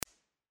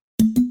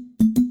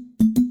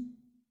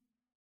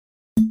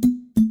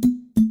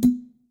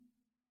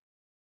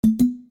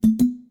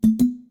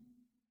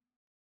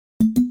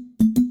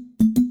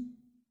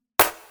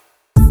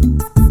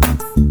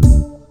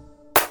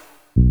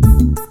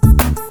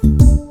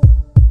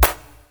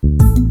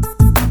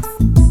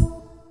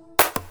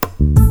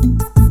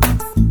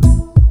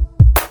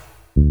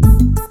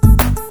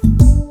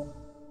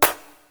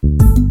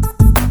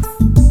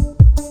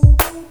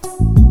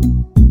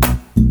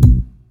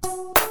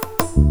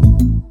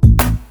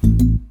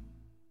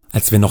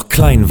Als wir noch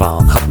klein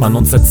waren, hat man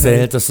uns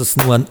erzählt, dass es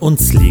nur an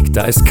uns liegt,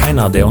 da ist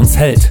keiner, der uns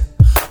hält.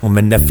 Und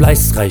wenn der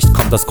Fleiß reicht,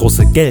 kommt das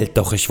große Geld,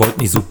 doch ich wollte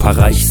nie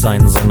superreich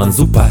sein, sondern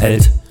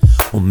Superheld.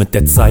 Und mit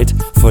der Zeit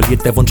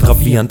verliert der Wunsch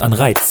gravierend an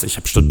Reiz. Ich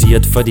hab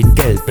studiert, verdient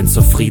Geld, bin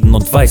zufrieden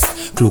und weiß,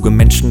 kluge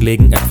Menschen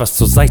legen etwas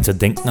zur Seite,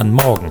 denken an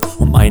morgen.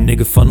 Um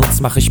einige von uns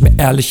mache ich mir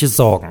ehrliche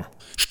Sorgen.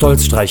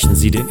 Stolz streichen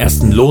sie den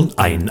ersten Lohn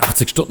ein,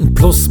 80 Stunden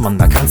plus, Mann,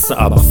 da kannst du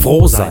aber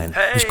froh sein.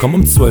 Ich komm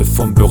um 12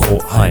 vom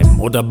Büro heim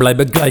oder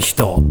bleibe gleich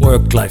dort.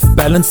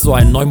 Work-Life-Balance, so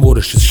ein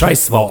neumodisches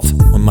Scheißwort.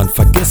 Und man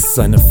vergisst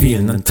seine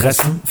vielen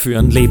Interessen für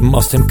ein Leben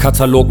aus dem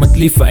Katalog mit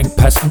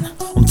Lieferengpässen,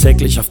 um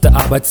täglich auf der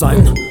Arbeit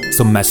sein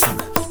zu messen.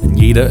 Denn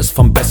jeder ist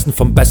vom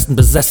Besten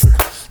besessen.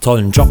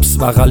 Tollen Jobs,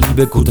 wahrer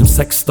Liebe, gutem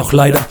Sex, doch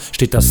leider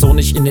steht das so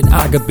nicht in den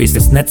AGBs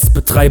des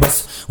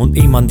Netzbetreibers. Und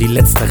ehe man die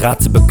letzte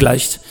Rate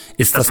begleicht,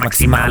 ist das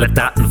maximale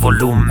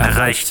Datenvolumen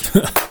erreicht.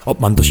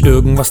 Ob man durch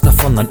irgendwas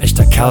davon ein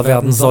echter Kerl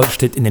werden soll,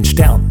 steht in den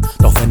Sternen.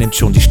 Doch wer nimmt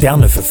schon die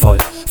Sterne für voll?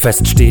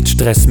 Fest steht,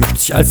 Stress mischt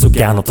sich allzu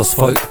gern und das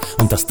Volk.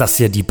 Und dass das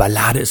hier die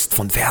Ballade ist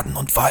von Werden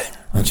und Wollen.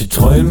 Manche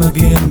Träume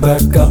gehen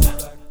bergab,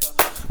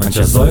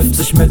 mancher säuft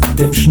sich mit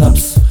dem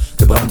Schnaps,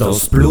 gebrannt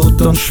aus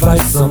Blut und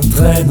Schweiß und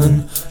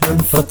Tränen, einen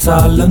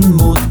fatalen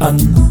Mut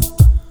an.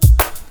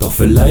 Doch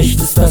vielleicht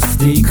ist das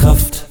die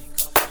Kraft,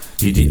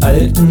 die die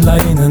alten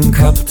Leinen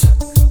kappt.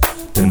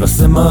 Denn was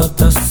immer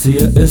das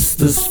hier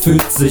ist, es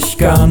fühlt sich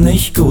gar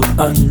nicht gut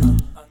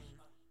an.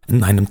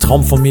 In einem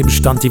Traum von mir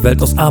bestand die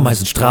Welt aus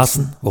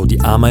Ameisenstraßen, wo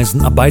die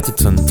Ameisen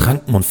arbeiteten,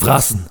 tranken und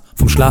fraßen,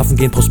 vom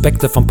Schlafengehen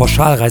Prospekte von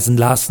Pauschalreisen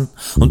lasen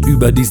und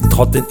über diesen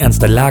Trott den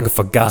Ernst der Lage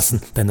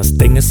vergaßen. Denn das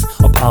Ding ist,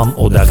 ob arm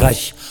oder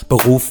reich,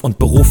 Beruf und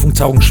Berufung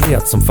taugen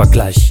schwer zum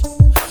Vergleich.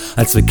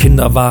 Als wir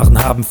Kinder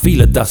waren, haben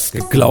viele das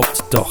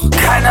geglaubt, doch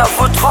keiner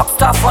wurde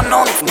Rockstar von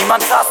uns,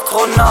 niemand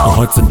Astronaut. Und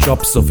heute sind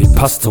Jobs so wie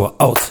Pastor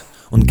out.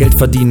 Und Geld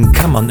verdienen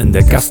kann man in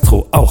der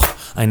Gastro auch.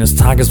 Eines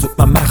Tages wird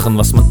man machen,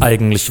 was man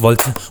eigentlich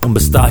wollte. Und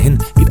bis dahin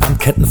geht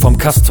Anketten vom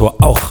Castor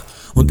auch.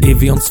 Und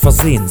ehe wir uns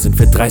versehen, sind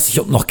wir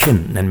 30 und noch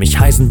Kind. Nenn mich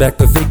Heisenberg,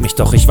 beweg mich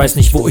doch, ich weiß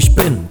nicht, wo ich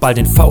bin. Ball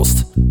den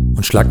Faust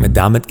und schlag mir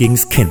damit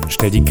gegens Kinn.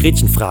 Stell die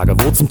Gretchenfrage,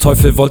 wo zum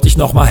Teufel wollte ich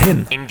noch mal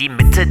hin? In die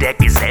Mitte der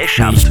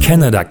Gesellschaft. Ich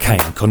kenne da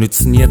keinen,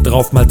 konditioniert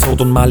drauf, mal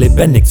tot und mal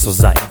lebendig zu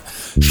sein.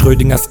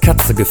 Schrödingers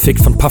Katze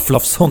gefickt von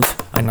Pavlovs Hund.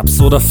 Ein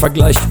absurder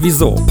Vergleich,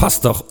 wieso?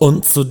 Passt doch.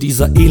 Und zu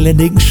dieser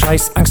elendigen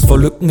Scheiß, Angst vor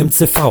Lücken im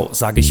CV.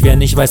 Sag ich, wer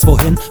nicht weiß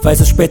wohin,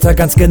 weiß es später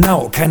ganz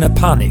genau. Keine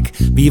Panik,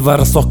 wie war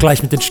das doch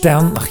gleich mit den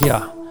Sternen? Ach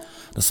ja,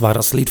 das war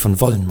das Lied von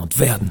Wollen und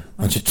Werden.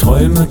 Manche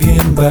Träume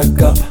gehen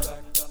bergab,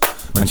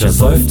 mancher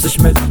säuft sich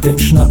mit dem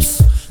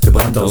Schnaps,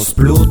 gebrannt aus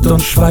Blut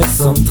und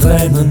Schweiß und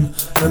Tränen,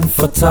 einen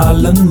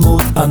fatalen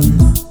Mut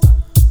an.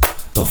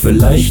 Doch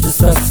vielleicht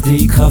ist das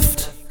die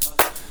Kraft,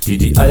 die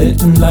die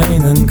alten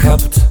Leinen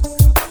kappt.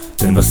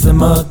 Denn was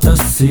immer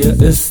das hier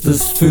ist,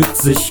 es fühlt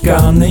sich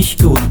gar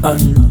nicht gut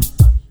an.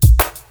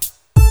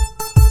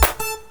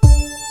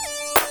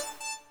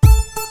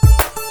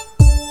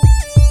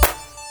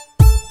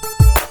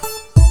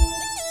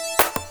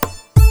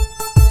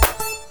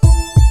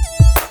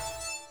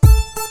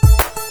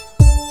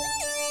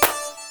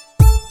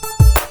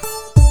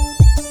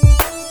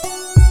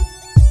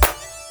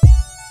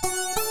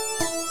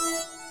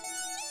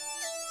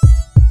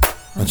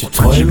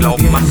 Manche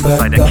glauben, Masse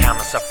sei der Kern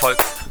des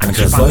Erfolgs.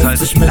 Mancher säuft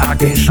sich mit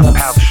dem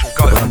Schnaps,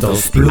 gebrannt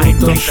aus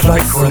Blut und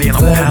Schweiß und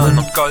Tränen,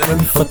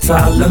 einen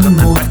fatalen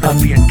Mut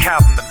an.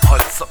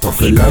 Doch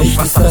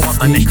vielleicht ist das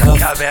die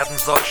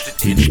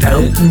Kraft, die die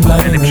alten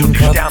Leinen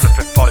kappt.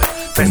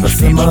 Denn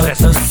was immer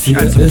das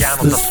hier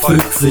ist, es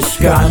fühlt sich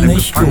gar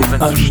nicht gut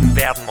an.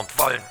 Werden und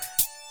Wollen.